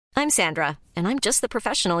I'm Sandra, and I'm just the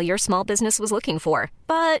professional your small business was looking for.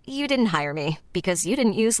 But you didn't hire me because you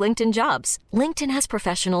didn't use LinkedIn Jobs. LinkedIn has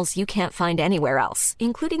professionals you can't find anywhere else,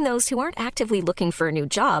 including those who aren't actively looking for a new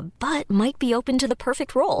job, but might be open to the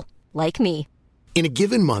perfect role, like me. In a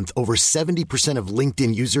given month, over 70% of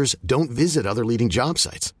LinkedIn users don't visit other leading job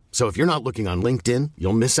sites. So if you're not looking on LinkedIn,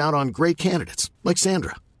 you'll miss out on great candidates like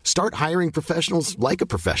Sandra. Start hiring professionals like a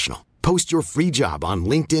professional. Post your free job on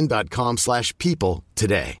linkedin.com/people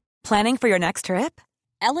today. Planning for your next trip?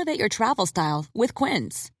 Elevate your travel style with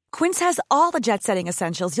Quince. Quince has all the jet-setting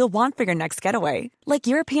essentials you'll want for your next getaway, like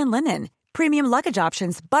European linen, premium luggage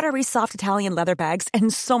options, buttery soft Italian leather bags,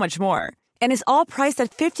 and so much more. And is all priced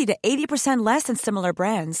at 50 to 80% less than similar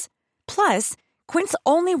brands. Plus, Quince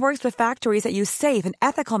only works with factories that use safe and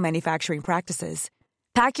ethical manufacturing practices.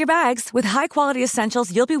 Pack your bags with high-quality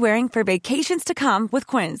essentials you'll be wearing for vacations to come with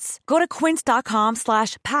Quince. Go to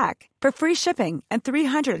quince.com/pack for free shipping and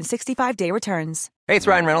 365-day returns. Hey, it's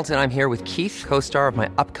Ryan Reynolds, and I'm here with Keith, co-star of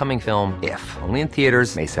my upcoming film, If, only in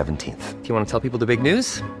theaters May 17th. Do you want to tell people the big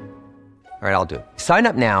news? All right, I'll do it. Sign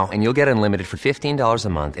up now and you'll get unlimited for $15 a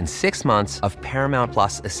month and 6 months of Paramount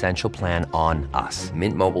Plus Essential Plan on us.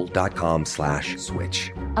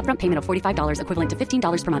 MintMobile.com/switch. Upfront payment of $45 equivalent to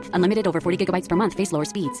 $15 per month. Unlimited over 40 gigabytes per month. Face lower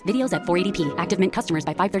speeds. Videos at 480p. Active Mint customers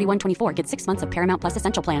by 531.24 get 6 months of Paramount Plus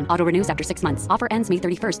Essential Plan. Auto renews after 6 months. Offer ends May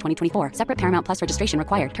 31st, 2024. Separate Paramount Plus registration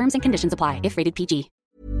required. Terms and conditions apply if rated PG.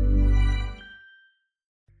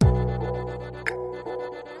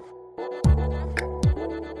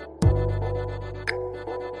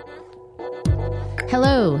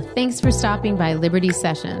 Hello, thanks for stopping by Liberty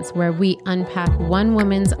Sessions, where we unpack one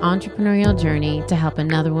woman's entrepreneurial journey to help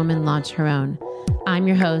another woman launch her own. I'm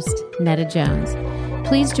your host, Netta Jones.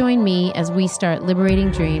 Please join me as we start liberating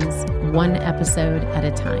dreams one episode at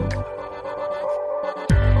a time.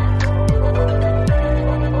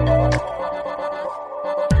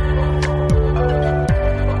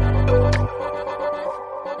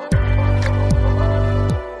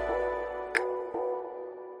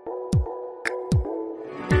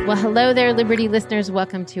 Well, hello there, Liberty listeners.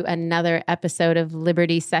 Welcome to another episode of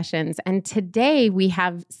Liberty Sessions. And today we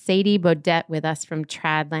have Sadie Beaudet with us from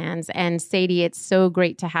Tradlands. And Sadie, it's so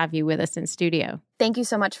great to have you with us in studio. Thank you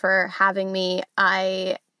so much for having me.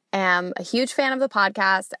 I am a huge fan of the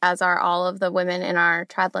podcast, as are all of the women in our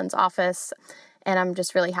Tradlands office. And I'm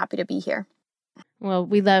just really happy to be here. Well,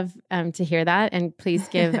 we love to hear that. And please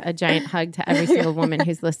give a giant hug to every single woman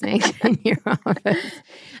who's listening in your office.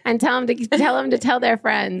 And tell them to tell their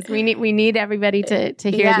friends. We need everybody to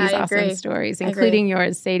hear these awesome stories, including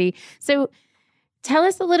yours, Sadie. So tell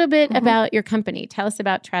us a little bit about your company. Tell us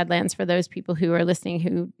about Tradlands for those people who are listening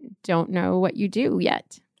who don't know what you do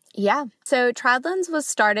yet. Yeah. So Tradlands was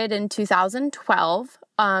started in 2012.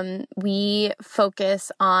 We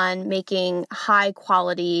focus on making high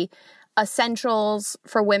quality essentials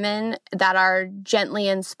for women that are gently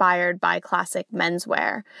inspired by classic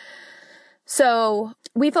menswear. So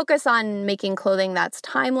we focus on making clothing that's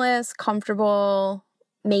timeless, comfortable,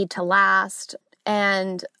 made to last.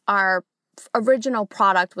 And our original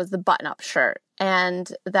product was the button-up shirt.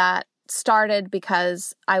 And that started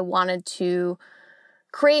because I wanted to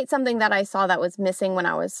create something that I saw that was missing when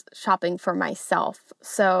I was shopping for myself.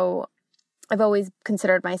 So I've always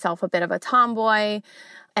considered myself a bit of a tomboy.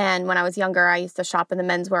 And when I was younger, I used to shop in the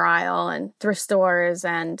menswear aisle and thrift stores,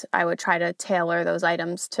 and I would try to tailor those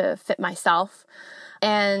items to fit myself.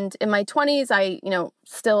 And in my 20s, I,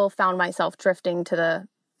 still found myself drifting to the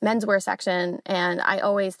menswear section. And I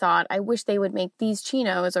always thought, I wish they would make these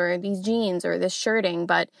chinos or these jeans or this shirting,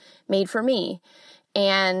 but made for me.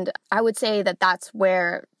 And I would say that that's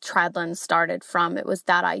where Tradlands started from. It was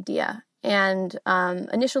that idea. And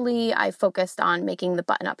initially, I focused on making the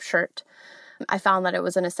button-up shirt. I found that it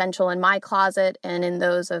was an essential in my closet and in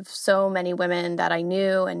those of so many women that I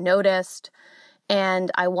knew and noticed.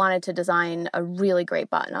 And I wanted to design a really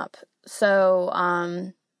great button-up. So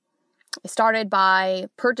I started by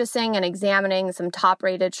purchasing and examining some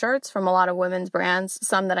top-rated shirts from a lot of women's brands,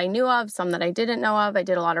 some that I knew of, some that I didn't know of. I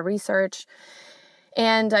did a lot of research.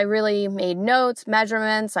 And I really made notes,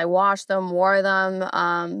 measurements. I washed them, wore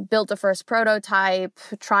them, built a first prototype,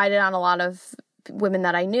 tried it on a lot of women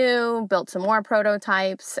that I knew, built some more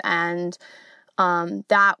prototypes. And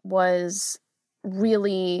that was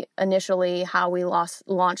really initially how we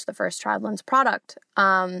launched the first Tradlands product.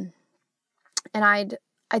 And I'd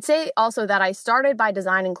say also that I started by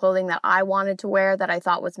designing clothing that I wanted to wear that I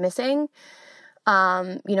thought was missing.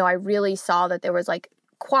 I really saw that there was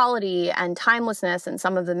quality and timelessness in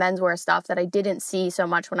some of the menswear stuff that I didn't see so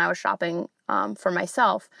much when I was shopping for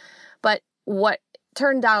myself. But what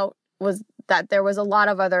turned out was that there was a lot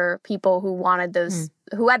of other people who wanted those,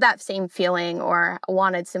 who had that same feeling or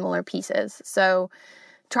wanted similar pieces. So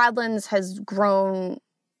Tradlands has grown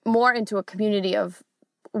more into a community of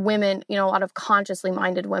women, a lot of consciously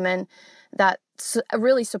minded women that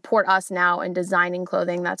really support us now in designing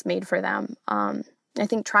clothing that's made for them. I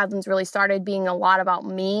think Tradlands really started being a lot about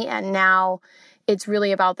me, and now it's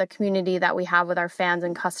really about the community that we have with our fans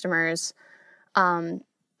and customers.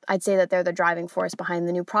 I'd say that they're the driving force behind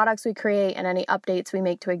the new products we create and any updates we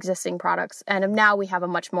make to existing products. And now we have a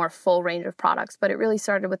much more full range of products, but it really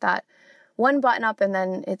started with that one button up, and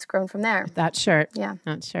then it's grown from there. That shirt. Yeah.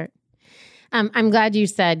 That shirt. I'm glad you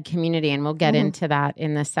said community, and we'll get into that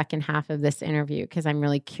in the second half of this interview, because I'm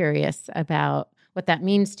really curious about what that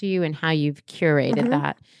means to you and how you've curated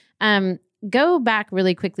that. Go back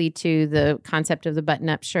really quickly to the concept of the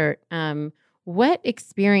button-up shirt. What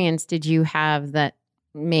experience did you have that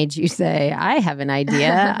made you say, I have an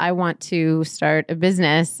idea. I want to start a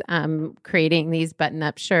business creating these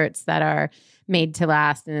button-up shirts that are made to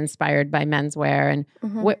last and inspired by menswear? And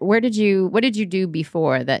what did you do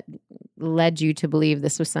before that led you to believe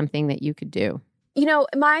this was something that you could do? In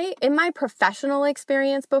my professional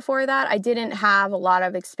experience before that, I didn't have a lot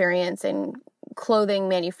of experience in clothing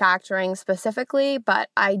manufacturing specifically, but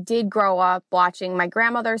I did grow up watching my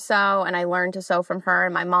grandmother sew, and I learned to sew from her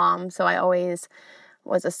and my mom. So I always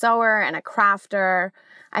was a sewer and a crafter.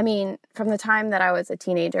 I mean, from the time that I was a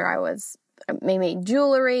teenager, I made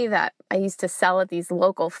jewelry that I used to sell at these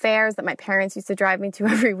local fairs that my parents used to drive me to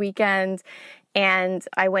every weekend. And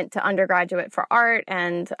I went to undergraduate for art.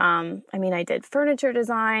 And I did furniture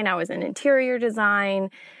design. I was in interior design.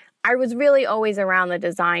 I was really always around the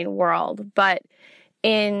design world. But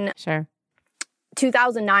in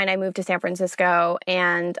 2009, I moved to San Francisco,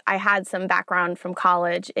 and I had some background from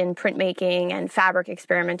college in printmaking and fabric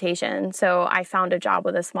experimentation. So I found a job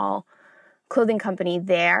with a small clothing company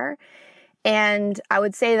there. And I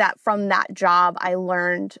would say that from that job, I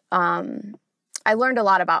learned a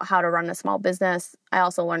lot about how to run a small business. I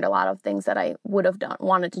also learned a lot of things that I would have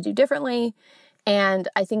wanted to do differently. And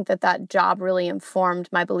I think that job really informed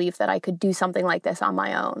my belief that I could do something like this on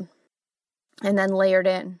my own, and then layered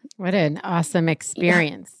in. What an awesome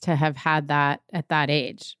experience to have had that at that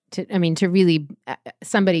age. To really,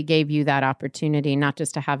 somebody gave you that opportunity, not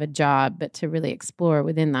just to have a job, but to really explore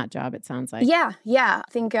within that job, it sounds like. Yeah. I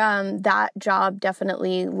think that job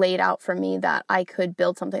definitely laid out for me that I could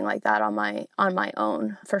build something like that on my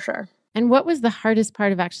own, for sure. And what was the hardest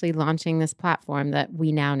part of actually launching this platform that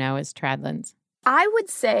we now know as Tradlands? I would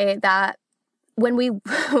say that when we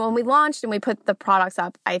launched and we put the products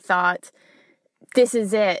up, I thought, this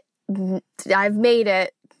is it. I've made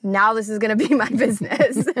it. Now this is going to be my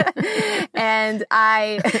business. And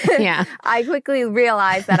I quickly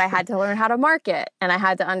realized that I had to learn how to market, and I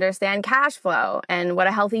had to understand cash flow and what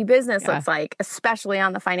a healthy business looks like, especially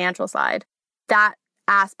on the financial side. That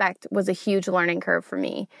aspect was a huge learning curve for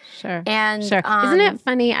me. Sure. And isn't it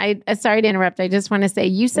funny? Sorry to interrupt. I just want to say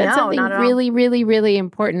you said something really, really, really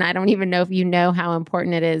important. I don't even know if you know how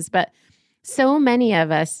important it is, but so many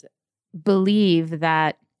of us believe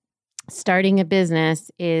that starting a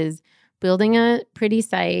business is building a pretty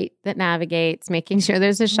site that navigates, making sure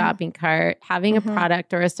there's a shopping cart, having a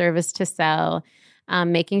product or a service to sell,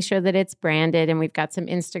 making sure that it's branded and we've got some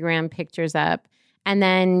Instagram pictures up. And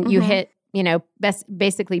then you hit,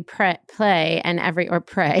 basically play and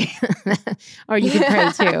pray, or you can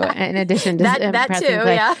pray too, in addition to that press too,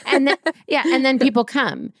 and play. yeah. And then people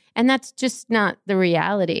come. And that's just not the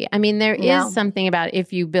reality. I mean, there is something about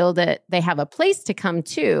if you build it, they have a place to come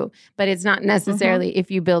to, but it's not necessarily if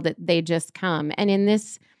you build it, they just come. And in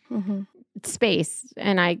this space,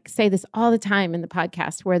 and I say this all the time in the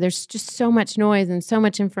podcast, where there's just so much noise and so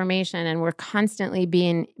much information, and we're constantly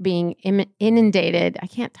being inundated. I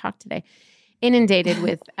can't talk today. Inundated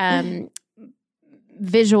with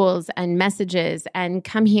visuals and messages and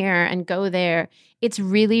come here and go there. It's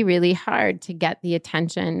really, really hard to get the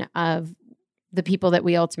attention of the people that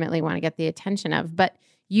we ultimately want to get the attention of. But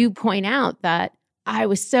you point out that I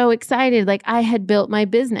was so excited, like I had built my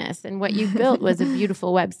business, and what you built was a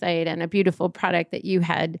beautiful website and a beautiful product that you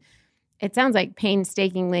had, it sounds like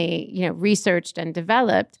painstakingly, researched and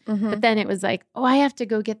developed. But then it was like, oh, I have to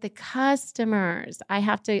go get the customers. I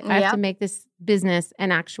have to make this business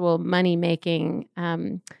an actual money-making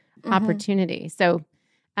opportunity. So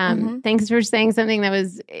thanks for saying something that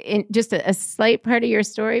was just a slight part of your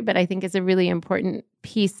story, but I think is a really important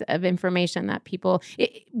piece of information that people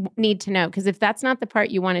need to know. Because if that's not the part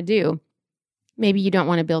you want to do, maybe you don't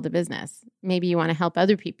want to build a business. Maybe you want to help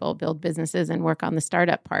other people build businesses and work on the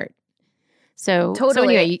startup part. So, totally.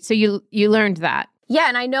 So anyway, so you learned that. Yeah.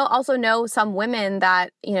 And I also know some women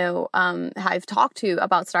that, I've talked to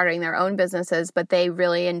about starting their own businesses, but they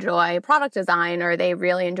really enjoy product design or they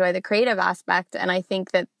really enjoy the creative aspect. And I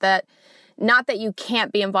think that not that you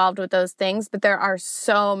can't be involved with those things, but there are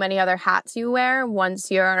so many other hats you wear once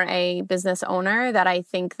you're a business owner that I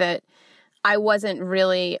think that I wasn't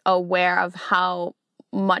really aware of how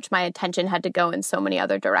much my attention had to go in so many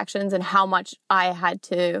other directions and how much I had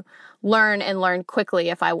to learn quickly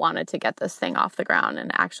if I wanted to get this thing off the ground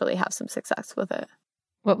and actually have some success with it.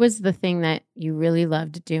 What was the thing that you really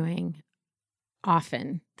loved doing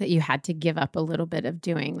often that you had to give up a little bit of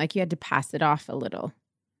doing? Like you had to pass it off a little,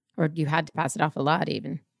 or you had to pass it off a lot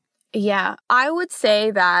even? Yeah, I would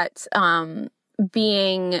say that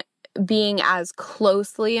being as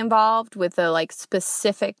closely involved with the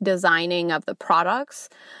specific designing of the products,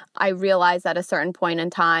 I realized at a certain point in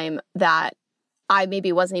time that I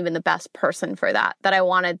maybe wasn't even the best person for that I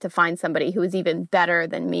wanted to find somebody who was even better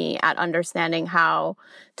than me at understanding how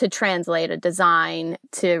to translate a design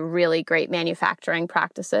to really great manufacturing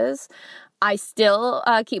practices. I still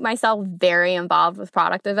keep myself very involved with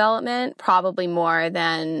product development, probably more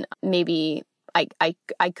than maybe I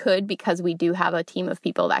could, because we do have a team of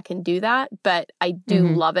people that can do that. But I do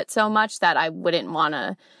love it so much that I wouldn't want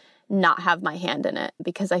to not have my hand in it,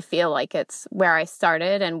 because I feel like it's where I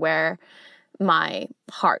started and where my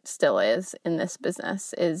heart still is in this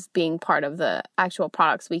business, is being part of the actual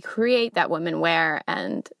products we create that women wear.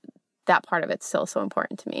 And that part of it's still so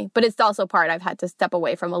important to me. But it's also part I've had to step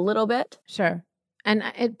away from a little bit. Sure. And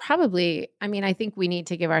it probably, I think we need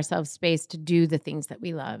to give ourselves space to do the things that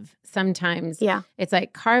we love. Sometimes it's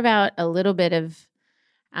like carve out a little bit of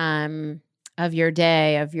your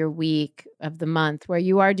day, of your week, of the month where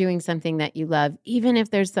you are doing something that you love. Even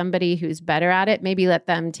if there's somebody who's better at it, maybe let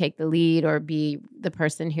them take the lead or be the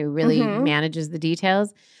person who really manages the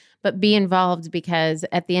details. But be involved, because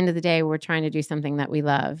at the end of the day, we're trying to do something that we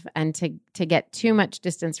love. And to get too much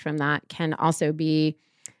distance from that can also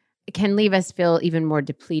can leave us feel even more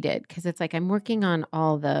depleted, because it's like I'm working on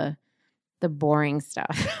all the boring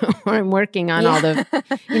stuff or I'm working on all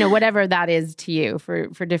the, whatever that is to you.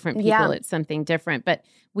 For different people, it's something different. But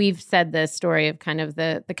we've said the story of kind of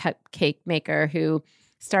the cupcake maker who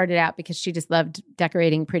started out because she just loved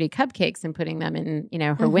decorating pretty cupcakes and putting them in,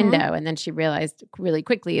 her window. And then she realized really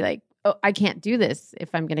quickly, like, oh, I can't do this if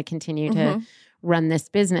I'm going to continue to run this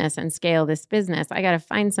business and scale this business. I got to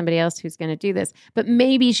find somebody else who's going to do this. But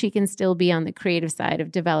maybe she can still be on the creative side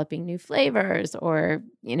of developing new flavors or,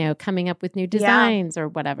 coming up with new designs or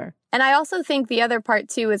whatever. And I also think the other part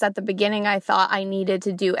too is at the beginning, I thought I needed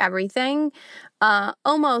to do everything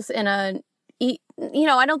almost in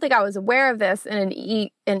I don't think I was aware of this in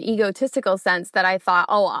an egotistical sense that I thought,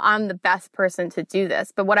 oh, I'm the best person to do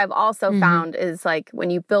this. But what I've also found is like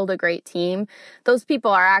when you build a great team, those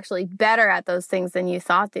people are actually better at those things than you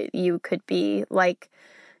thought that you could be. Like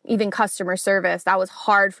even customer service, that was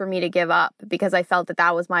hard for me to give up because I felt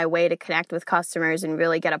that was my way to connect with customers and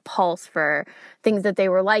really get a pulse for things that they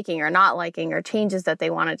were liking or not liking or changes that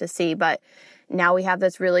they wanted to see. But now we have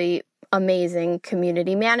this really amazing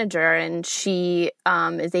community manager, and she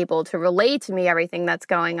is able to relay to me everything that's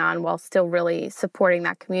going on while still really supporting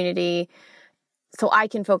that community, so I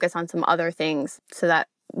can focus on some other things so that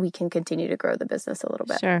we can continue to grow the business a little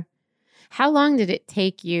bit. Sure. How long did it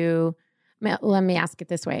take you? Let me ask it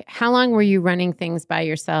this way. How long were you running things by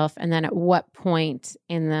yourself? And then at what point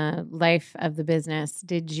in the life of the business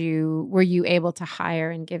were you able to hire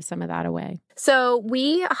and give some of that away? So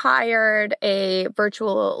we hired a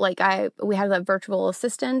virtual, we had a virtual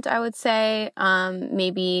assistant, I would say,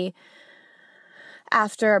 maybe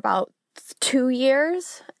after about 2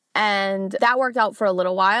 years. And that worked out for a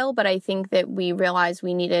little while, but I think that we realized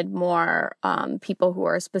we needed more people who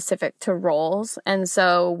are specific to roles. And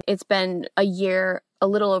so it's been a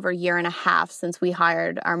little over a year and a half since we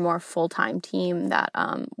hired our more full-time team that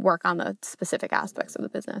work on the specific aspects of the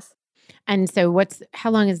business. And so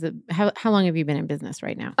how long have you been in business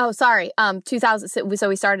right now? Oh, sorry. 2000. So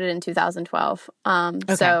we started in 2012.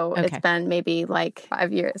 It's been maybe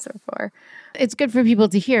 5 years or 4. It's good for people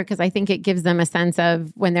to hear because I think it gives them a sense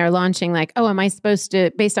of when they're launching, like, oh, am I supposed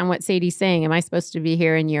to, based on what Sadie's saying, am I supposed to be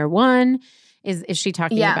here in year 1? Is she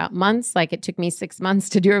talking about months? Like it took me 6 months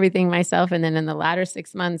to do everything myself, and then in the latter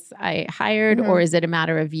 6 months I hired, or is it a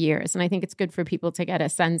matter of years? And I think it's good for people to get a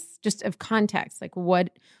sense just of context, like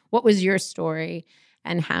what was your story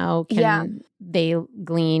and how can they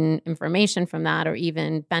glean information from that or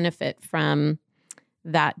even benefit from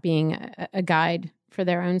that being a guide for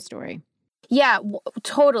their own story. Yeah,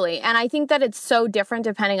 totally. And I think that it's so different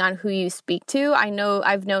depending on who you speak to. I know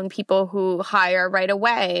I've known people who hire right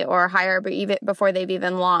away or hire even before they've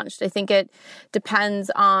even launched. I think it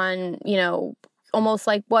depends on, almost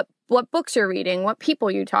like what books you're reading, what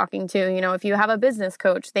people you're talking to. If you have a business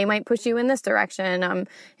coach, they might push you in this direction.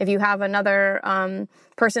 If you have another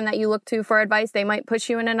person that you look to for advice, they might push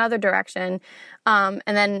you in another direction. And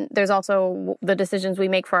then there's also the decisions we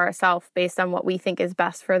make for ourselves based on what we think is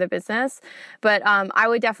best for the business. But I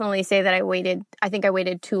would definitely say that I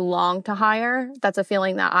waited too long to hire. That's a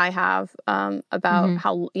feeling that I have about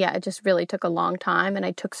how, it just really took a long time. And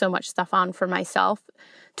I took so much stuff on for myself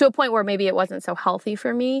to a point where maybe it wasn't so healthy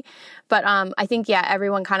for me. But I think,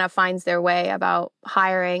 everyone kind of finds their way about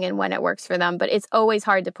hiring and when it works for them. But it's always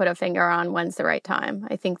hard to put a finger on when's the right time.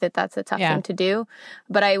 I think that that's a tough thing to do.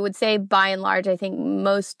 But I would say by and large, I think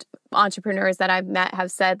most entrepreneurs that I've met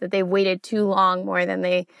have said that they've waited too long more than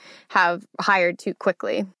they have hired too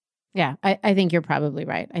quickly. Yeah, I think you're probably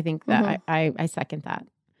right. I think that I second that.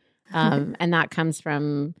 And that comes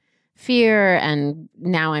from fear, and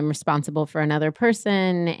now I'm responsible for another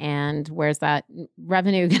person, and where's that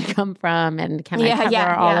revenue going to come from, and can I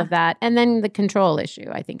cover all of that? And then the control issue,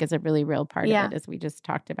 I think, is a really real part of it, as we just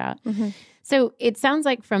talked about. So it sounds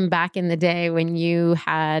like from back in the day when you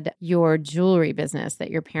had your jewelry business that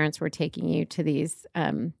your parents were taking you to these,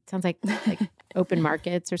 sounds like open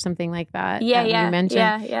markets or something like that. You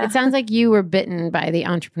mentioned. It sounds like you were bitten by the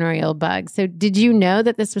entrepreneurial bug. So did you know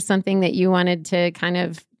that this was something that you wanted to kind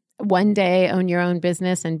of one day own your own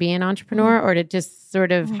business and be an entrepreneur, or did it just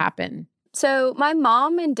sort of happen? So my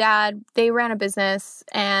mom and dad, they ran a business,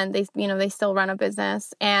 and they still run a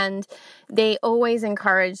business, and they always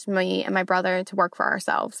encouraged me and my brother to work for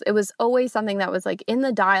ourselves. It was always something that was like in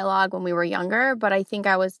the dialogue when we were younger, but I think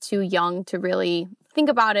I was too young to really think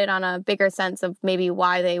about it on a bigger sense of maybe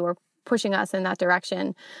why they were pushing us in that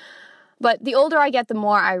direction. But the older I get, the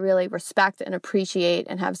more I really respect and appreciate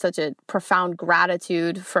and have such a profound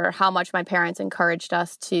gratitude for how much my parents encouraged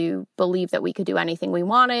us to believe that we could do anything we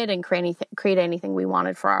wanted and create anything we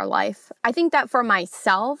wanted for our life. I think that for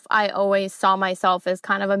myself, I always saw myself as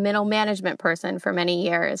kind of a middle management person for many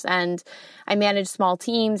years. And I managed small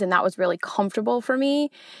teams, and that was really comfortable for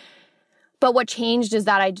me. But what changed is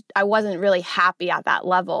that I wasn't really happy at that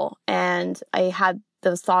level. And I had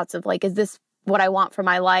those thoughts of like, is this what I want for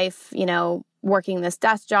my life, working this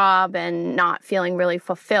desk job and not feeling really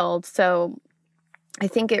fulfilled. So I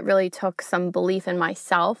think it really took some belief in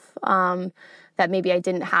myself that maybe I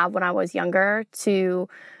didn't have when I was younger, to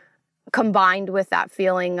combined with that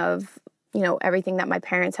feeling of, everything that my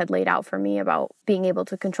parents had laid out for me about being able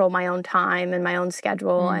to control my own time and my own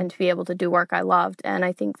schedule and to be able to do work I loved. And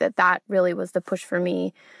I think that really was the push for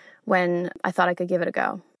me when I thought I could give it a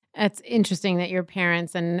go. It's interesting that your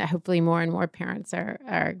parents, and hopefully more and more parents,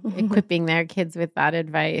 are equipping their kids with that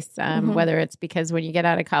advice. Whether it's because when you get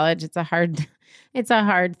out of college, it's a hard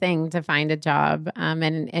thing to find a job,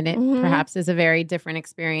 and it perhaps is a very different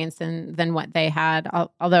experience than what they had.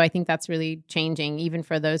 Although I think that's really changing, even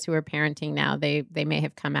for those who are parenting now. They may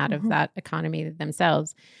have come out of that economy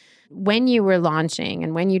themselves. When you were launching,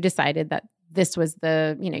 and when you decided that this was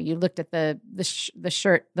you looked at the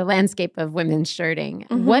landscape of women's shirting.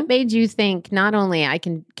 What made you think not only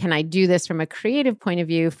can I do this from a creative point of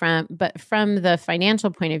view, but from the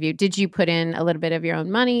financial point of view? Did you put in a little bit of your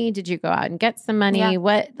own money? Did you go out and get some money?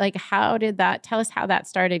 Yeah. How did that, tell us how that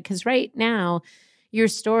started? Because right now your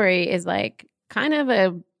story is like kind of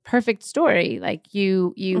a perfect story. Like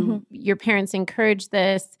your parents encouraged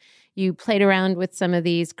this. You played around with some of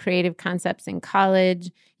these creative concepts in college.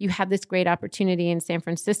 You had this great opportunity in San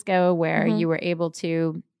Francisco where you were able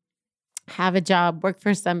to have a job, work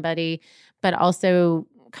for somebody, but also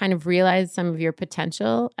kind of realize some of your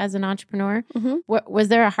potential as an entrepreneur. Was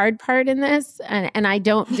there a hard part in this? And I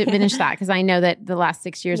don't diminish that, because I know that the last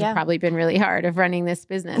 6 years have probably been really hard of running this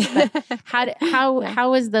business. But how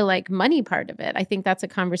was the money part of it? I think that's a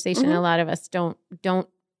conversation a lot of us don't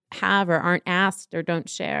have or aren't asked or don't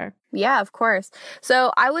share. Yeah, of course.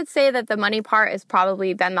 So I would say that the money part has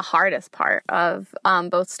probably been the hardest part of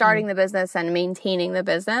both starting the business and maintaining the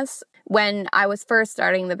business. When I was first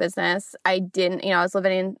starting the business, I didn't, I was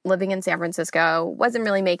living in San Francisco, wasn't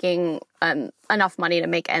really making enough money to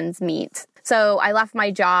make ends meet. So I left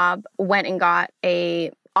my job, went and got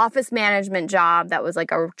a office management job that was like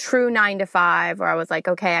a true 9-to-5, where I was like,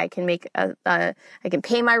 okay, I can make I can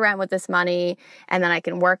pay my rent with this money, and then I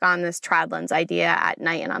can work on this Tradlands idea at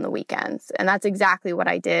night and on the weekends. And that's exactly what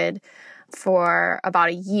I did for about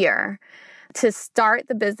a year. To start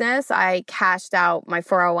the business, I cashed out my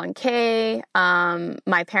 401k.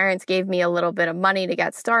 My parents gave me a little bit of money to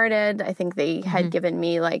get started. I think they had given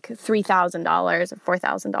me like $3,000 or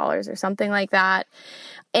 $4,000 or something like that.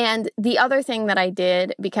 And the other thing that I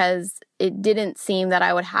did, because it didn't seem that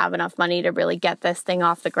I would have enough money to really get this thing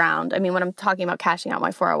off the ground. I mean, when I'm talking about cashing out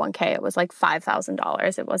my 401k, it was like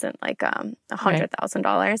 $5,000. It wasn't like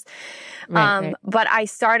 $100,000. Right. But I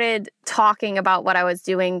started talking about what I was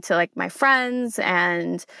doing to like my friends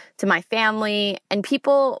and to my family, and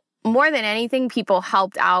people, more than anything, people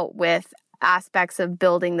helped out with aspects of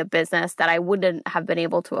building the business that I wouldn't have been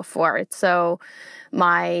able to afford. So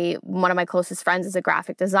one of my closest friends is a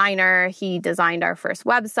graphic designer. He designed our first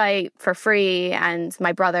website for free, and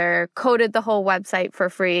my brother coded the whole website for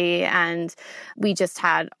free. And we just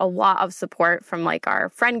had a lot of support from like our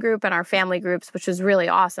friend group and our family groups, which was really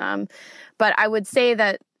awesome. But I would say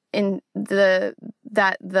that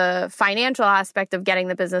the financial aspect of getting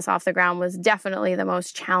the business off the ground was definitely the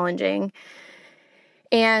most challenging.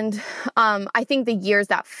 And I think the years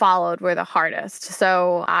that followed were the hardest.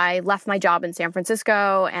 So I left my job in San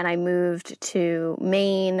Francisco and I moved to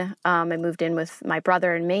Maine. I moved in with my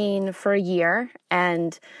brother in Maine for a year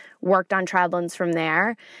and worked on Travelins from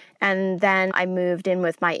there. And then I moved in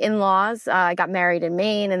with my in-laws. I got married in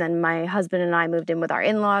Maine, and then my husband and I moved in with our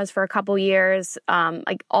in-laws for a couple years,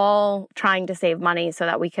 like all trying to save money so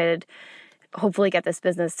that we could hopefully get this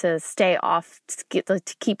business to stay off, to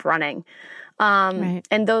keep running. Right.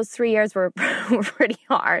 And those 3 years were pretty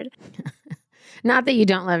hard. Not that you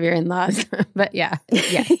don't love your in-laws, but yeah,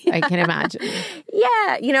 I can imagine.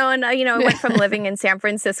 Yeah, I went from living in San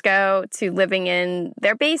Francisco to living in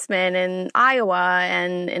their basement in Iowa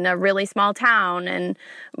and in a really small town, and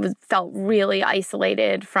felt really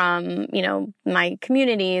isolated from, my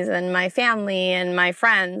communities and my family and my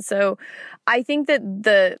friends. So I think that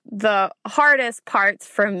the hardest parts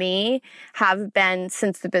for me have been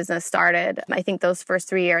since the business started. I think those first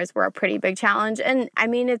 3 years were a pretty big challenge. And I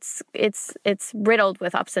mean, it's riddled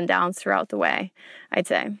with ups and downs throughout the way, I'd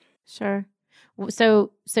say. Sure. So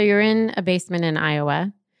you're in a basement in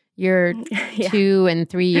Iowa. You're 2 and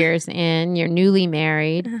 3 years in. You're newly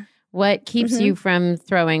married. What keeps you from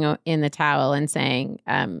throwing in the towel and saying,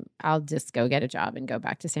 I'll just go get a job and go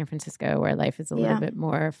back to San Francisco where life is a little bit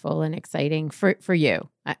more full and exciting for you?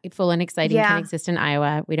 Full and exciting can exist in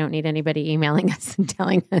Iowa. We don't need anybody emailing us and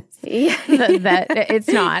telling us that it's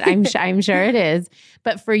not. I'm sure it is.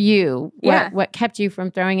 But for you, what kept you from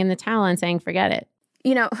throwing in the towel and saying, forget it?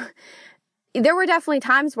 There were definitely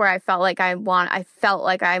times where I felt like I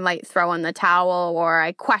might throw in the towel, or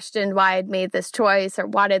I questioned why I'd made this choice, or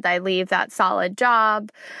why did I leave that solid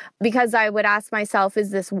job? Because I would ask myself,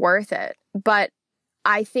 is this worth it? But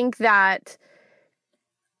I think that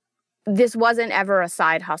this wasn't ever a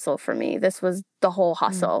side hustle for me. This was the whole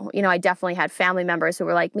hustle. I definitely had family members who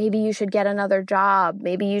were like, maybe you should get another job.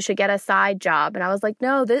 Maybe you should get a side job. And I was like,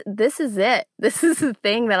 no, this is it. This is the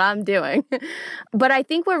thing that I'm doing. But I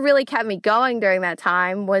think what really kept me going during that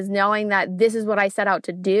time was knowing that this is what I set out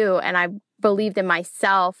to do. And I believed in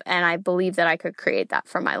myself, and I believed that I could create that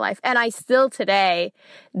for my life. And I still today,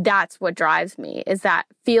 that's what drives me, is that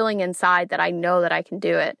feeling inside that I know that I can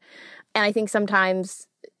do it. And I think sometimes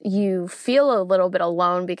you feel a little bit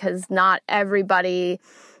alone because not everybody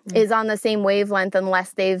is on the same wavelength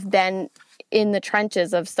unless they've been in the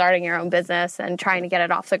trenches of starting your own business and trying to get it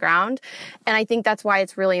off the ground. And I think that's why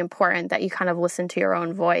it's really important that you kind of listen to your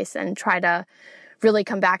own voice and try to really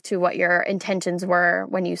come back to what your intentions were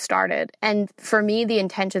when you started. And for me, the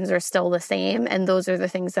intentions are still the same. And those are the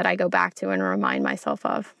things that I go back to and remind myself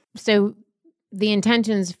of. So the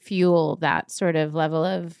intentions fuel that sort of level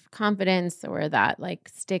of confidence, or that like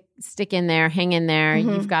stick in there, hang in there.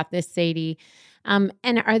 You've got this, Sadie. And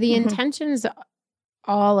are the intentions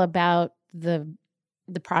all about the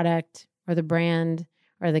product or the brand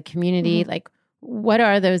or the community? Like, what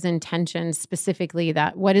are those intentions specifically?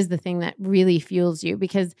 What is the thing that really fuels you?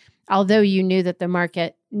 Because although you knew that the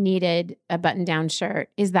market needed a button-down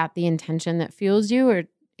shirt, is that the intention that fuels you, or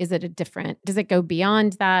is it does it go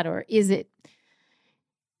beyond that, or is it?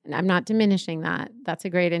 And I'm not diminishing that. That's a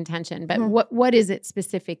great intention. But what is it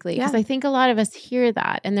specifically? Because I think a lot of us hear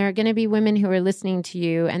that, and there are going to be women who are listening to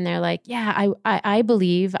you and they're like, I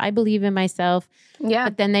believe in myself. Yeah.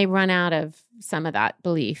 But then they run out of some of that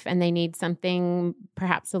belief and they need something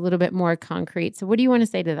perhaps a little bit more concrete. So what do you want to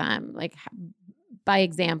say to them? Like, by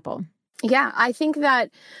example? Yeah, I think that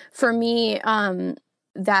for me,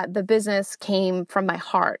 that the business came from my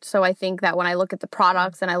heart. So I think that when I look at the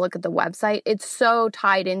products and I look at the website, it's so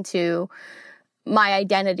tied into my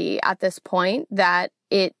identity at this point that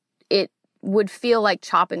it would feel like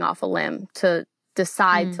chopping off a limb to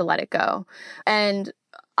decide to let it go. And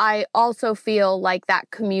I also feel like that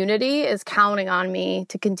community is counting on me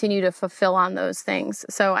to continue to fulfill on those things.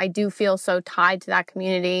 So I do feel so tied to that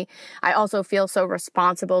community. I also feel so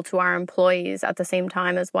responsible to our employees at the same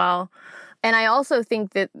time as well. And I also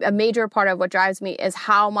think that a major part of what drives me is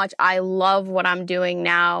how much I love what I'm doing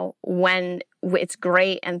now when it's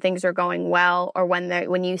great and things are going well, or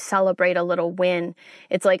when you celebrate a little win.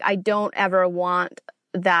 It's like I don't ever want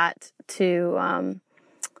that to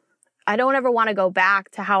I don't ever want to go back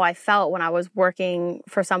to how I felt when I was working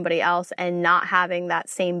for somebody else and not having that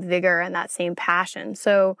same vigor and that same passion.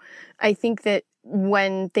 So I think that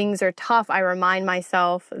when things are tough, I remind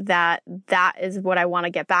myself that that is what I want to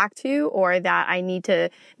get back to, or that I need to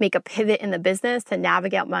make a pivot in the business to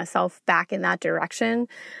navigate myself back in that direction.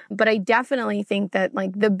 But I definitely think that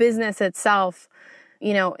like the business itself,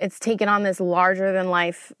 you know, it's taken on this larger than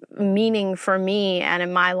life meaning for me and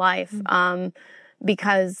in my life.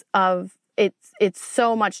 Because of it's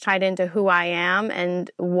so much tied into who I am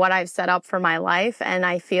and what I've set up for my life. And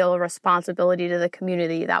I feel a responsibility to the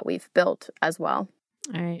community that we've built as well.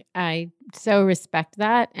 I so respect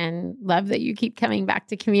that and love that you keep coming back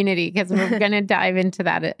to community, because we're going to dive into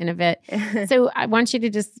that in a bit. So I want you to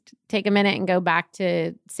just take a minute and go back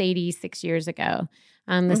to Sadie 6 years ago.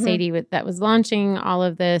 The Sadie that was launching all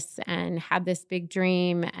of this and had this big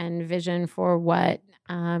dream and vision for what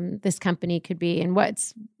this company could be. And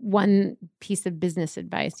what's one piece of business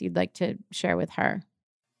advice you'd like to share with her?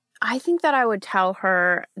 I think that I would tell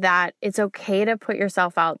her that it's okay to put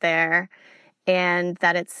yourself out there and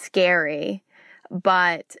that it's scary,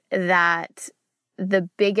 but that the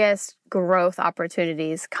biggest growth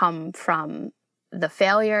opportunities come from the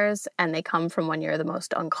failures, and they come from when you're the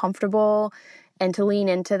most uncomfortable, and to lean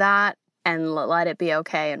into that and let it be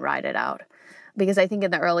okay and ride it out. Because I think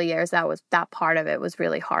in the early years, that part of it was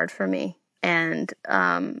really hard for me. And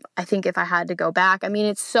I think if I had to go back, I mean,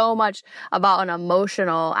 it's so much about an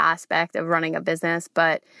emotional aspect of running a business,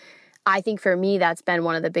 but I think for me, that's been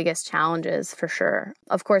one of the biggest challenges for sure.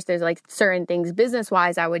 Of course, there's like certain things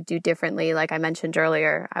business-wise I would do differently. Like I mentioned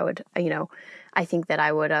earlier, I think that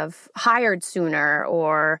I would have hired sooner,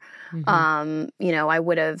 or, I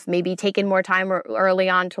would have maybe taken more time early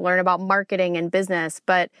on to learn about marketing and business.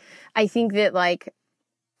 But I think that like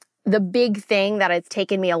the big thing that it's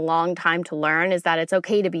taken me a long time to learn is that it's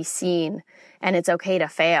okay to be seen, and it's okay to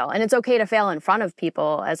fail. And it's okay to fail in front of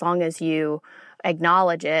people as long as you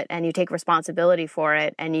acknowledge it and you take responsibility for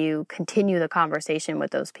it and you continue the conversation with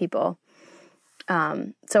those people.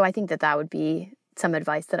 So I think that would be some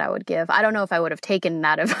advice that I would give. I don't know if I would have taken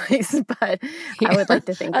that advice, but I would like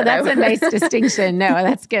to think that that's a nice distinction. No,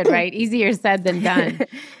 that's good, right? Easier said than done.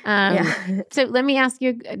 So let me ask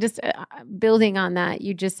you, just building on that,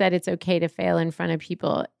 you just said it's okay to fail in front of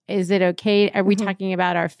people. Is it okay? Are we talking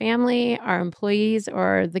about our family, our employees,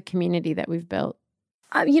 or the community that we've built?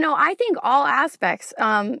 I think all aspects.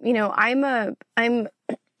 I'm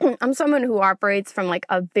someone who operates from like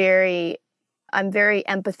I'm very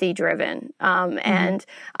empathy driven. And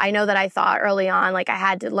I know that I thought early on, like I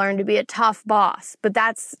had to learn to be a tough boss, but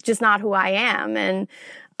that's just not who I am. And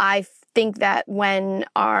I think that when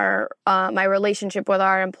my relationship with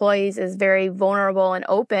our employees is very vulnerable and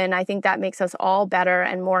open, I think that makes us all better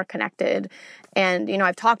and more connected. And,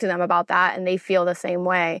 I've talked to them about that and they feel the same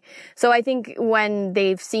way. So I think when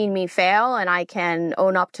they've seen me fail and I can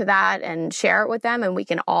own up to that and share it with them and we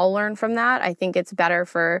can all learn from that, I think it's better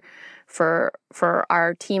for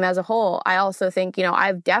our team as a whole. I also think,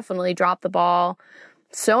 I've definitely dropped the ball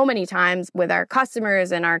so many times with our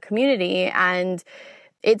customers and our community, and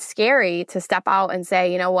it's scary to step out and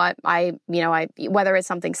say, you know what, whether it's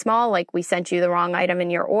something small, like we sent you the wrong item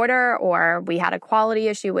in your order, or we had a quality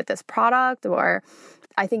issue with this product, or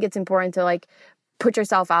I think it's important to like put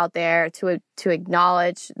yourself out there to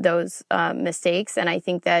acknowledge those mistakes. And I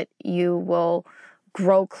think that you will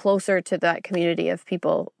grow closer to that community of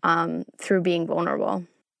people through being vulnerable.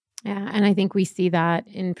 Yeah. And I think we see that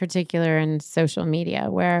in particular in social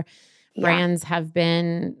media, where brands have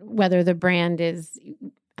been, whether the brand is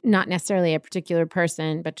not necessarily a particular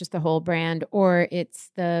person, but just the whole brand, or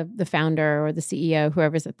it's the founder or the CEO,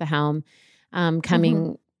 whoever's at the helm,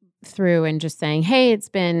 coming through and just saying, hey, it's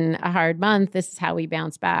been a hard month. This is how we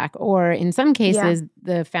bounce back. Or in some cases,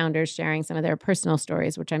 the founders sharing some of their personal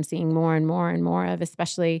stories, which I'm seeing more and more and more of,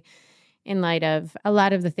 especially in light of a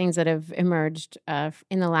lot of the things that have emerged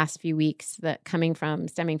in the last few weeks, that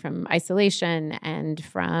stemming from isolation and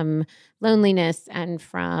from loneliness and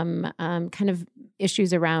from kind of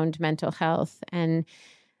issues around mental health. And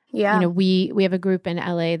Yeah. You know, we have a group in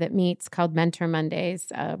LA that meets called Mentor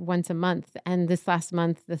Mondays once a month. And this last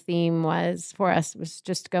month, the theme was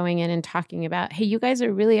just going in and talking about, hey, you guys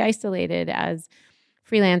are really isolated as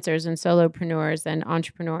freelancers and solopreneurs and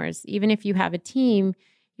entrepreneurs. Even if you have a team,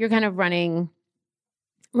 you're kind of running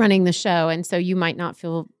the show. And so you might not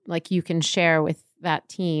feel like you can share with that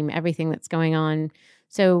team everything that's going on.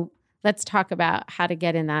 So let's talk about how to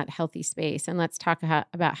get in that healthy space. And let's talk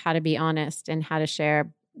about how to be honest and how to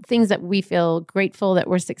share things that we feel grateful that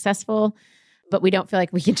we're successful, but we don't feel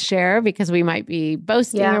like we can share because we might be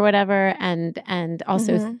boasting or whatever. And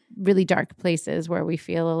also really dark places where we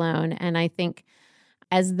feel alone. And I think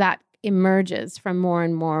as that emerges from more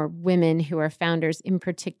and more women who are founders in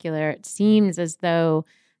particular, it seems as though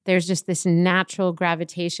there's just this natural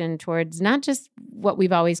gravitation towards not just what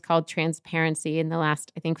we've always called transparency in the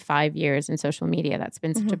last, I think, 5 years in social media. That's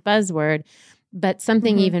been such a buzzword, but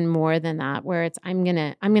something even more than that, where it's I'm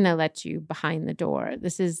gonna let you behind the door.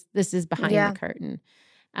 This is behind the curtain.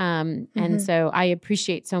 And so I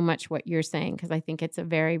appreciate so much what you're saying, because I think it's a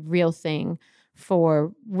very real thing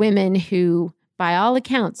for women who, by all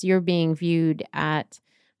accounts, you're being viewed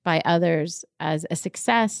by others as a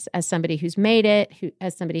success, as somebody who's made it,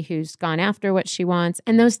 as somebody who's gone after what she wants.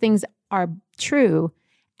 And those things are true.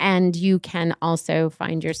 And you can also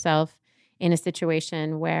find yourself in a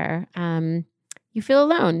situation where you feel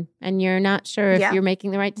alone and you're not sure if you're making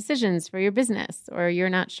the right decisions for your business, or you're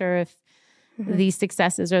not sure if these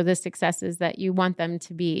successes are the successes that you want them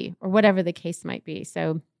to be, or whatever the case might be.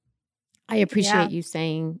 So I appreciate you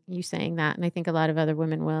saying that. And I think a lot of other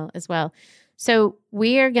women will as well. So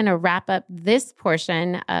we are going to wrap up this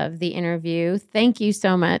portion of the interview. Thank you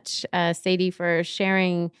so much, Sadie, for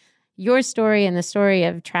sharing your story and the story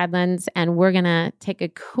of Tradlands. And we're going to take a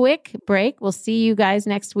quick break. We'll see you guys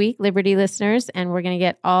next week, Liberty listeners, and we're going to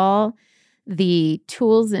get all the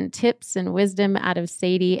tools and tips and wisdom out of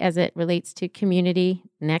Sadie as it relates to community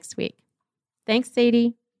next week. Thanks,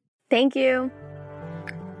 Sadie. Thank you.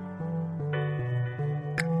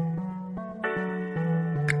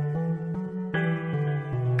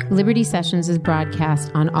 Liberty Sessions is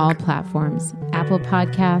broadcast on all platforms: Apple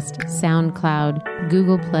Podcast, SoundCloud,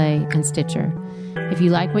 Google Play, and Stitcher. If you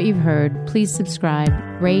like what you've heard, please subscribe,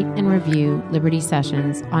 rate, and review Liberty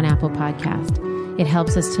Sessions on Apple Podcast. It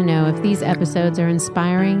helps us to know if these episodes are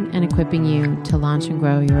inspiring and equipping you to launch and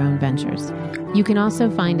grow your own ventures. You can also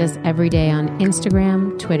find us every day on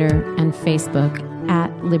Instagram, Twitter, and Facebook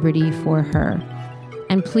at Liberty for Her.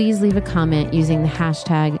 And please leave a comment using the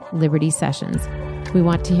hashtag Liberty Sessions. We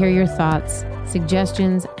want to hear your thoughts,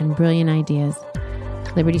 suggestions, and brilliant ideas.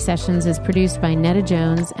 Liberty Sessions is produced by Netta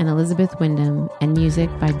Jones and Elizabeth Wyndham, and music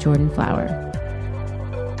by Jordan Flower.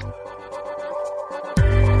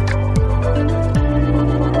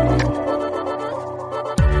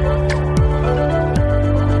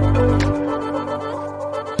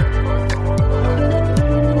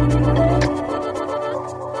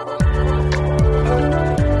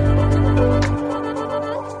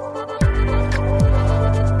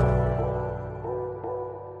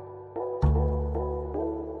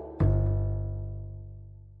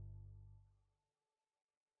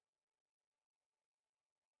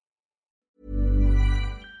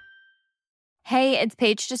 Hey, it's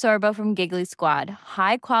Paige DeSorbo from Giggly Squad.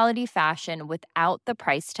 High quality fashion without the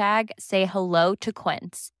price tag. Say hello to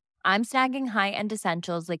Quince. I'm snagging high-end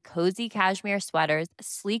essentials like cozy cashmere sweaters,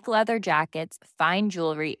 sleek leather jackets, fine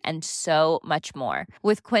jewelry, and so much more.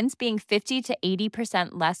 With Quince being 50 to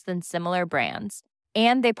 80% less than similar brands.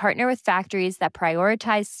 And they partner with factories that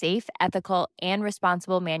prioritize safe, ethical, and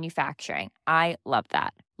responsible manufacturing. I love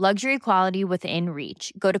that. Luxury quality within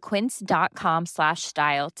reach. Go to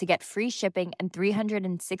quince.com/style to get free shipping and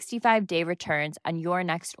 365-day returns on your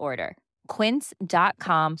next order.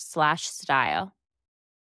 Quince.com/style.